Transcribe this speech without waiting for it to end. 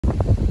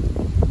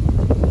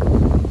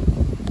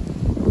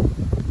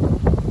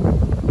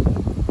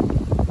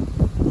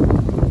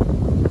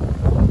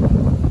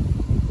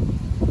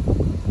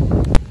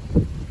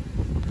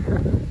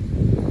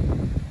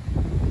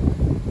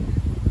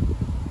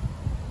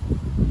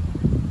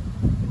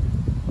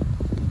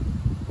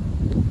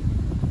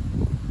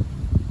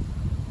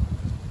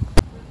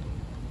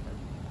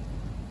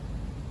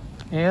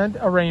And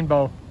a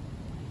rainbow.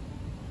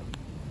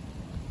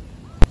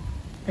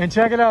 And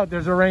check it out,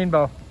 there's a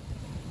rainbow.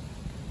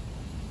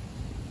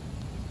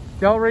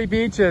 Delray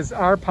Beach is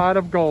our pot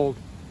of gold.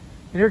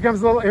 And here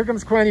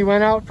comes Quinn. He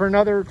went out for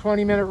another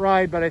 20-minute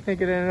ride, but I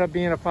think it ended up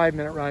being a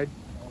 5-minute ride.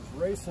 I was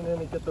racing in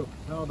to get out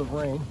of the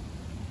rain.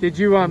 Did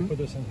you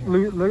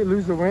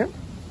lose the wind?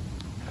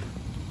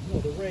 No,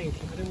 the rain.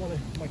 I didn't want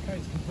to. My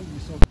kite's completely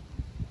soaked.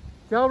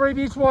 Delray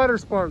Beach Water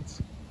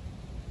Sports,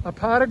 a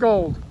pot of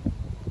gold.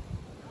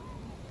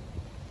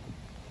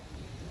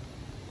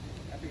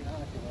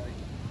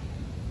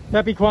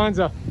 Happy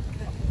Kwanzaa.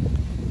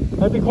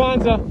 Happy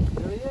Kwanzaa.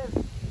 There he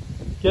is.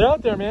 Get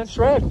out there, man.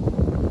 Shred.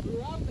 We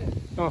were out there.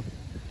 Oh.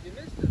 You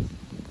missed us.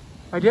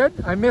 I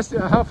did? I missed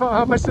it.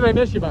 How much did I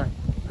miss you by?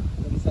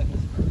 30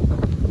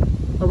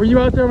 seconds. Oh, were you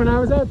out there when I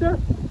was out there?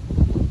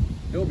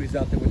 Nobody's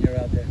out there when you're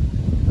out there.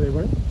 They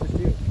weren't? Just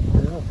you.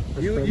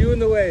 Yeah. You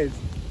and the waves.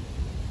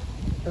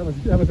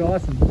 That was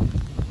awesome.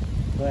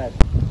 Glad.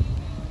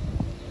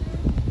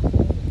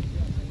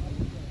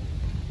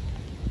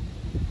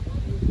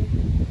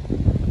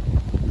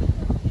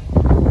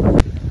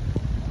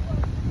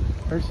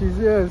 There she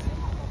is.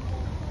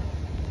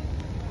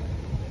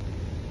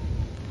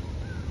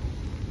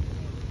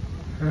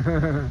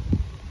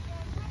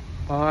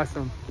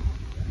 Awesome.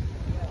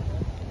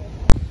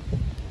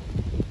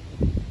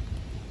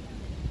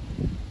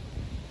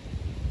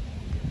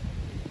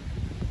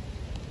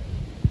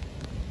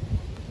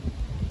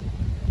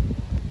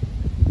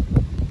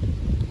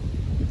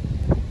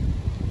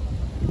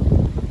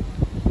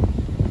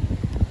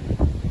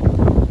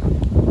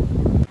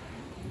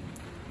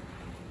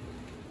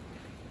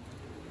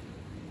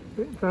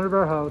 In front of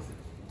our house,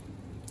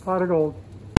 pot of gold.